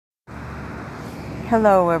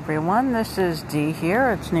Hello everyone, this is Dee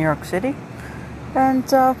here. It's New York City, and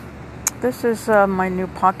this is my new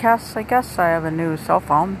podcast. I guess I have a new cell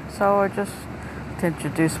phone, so just to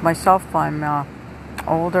introduce myself, I'm an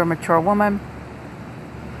older, mature woman.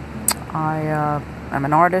 I'm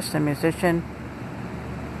an artist and musician.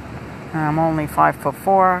 I'm only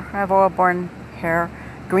 5'4". I have oil-born hair,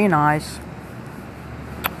 green eyes,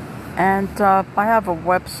 and I have a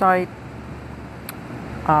website.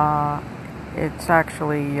 It's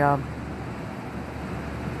actually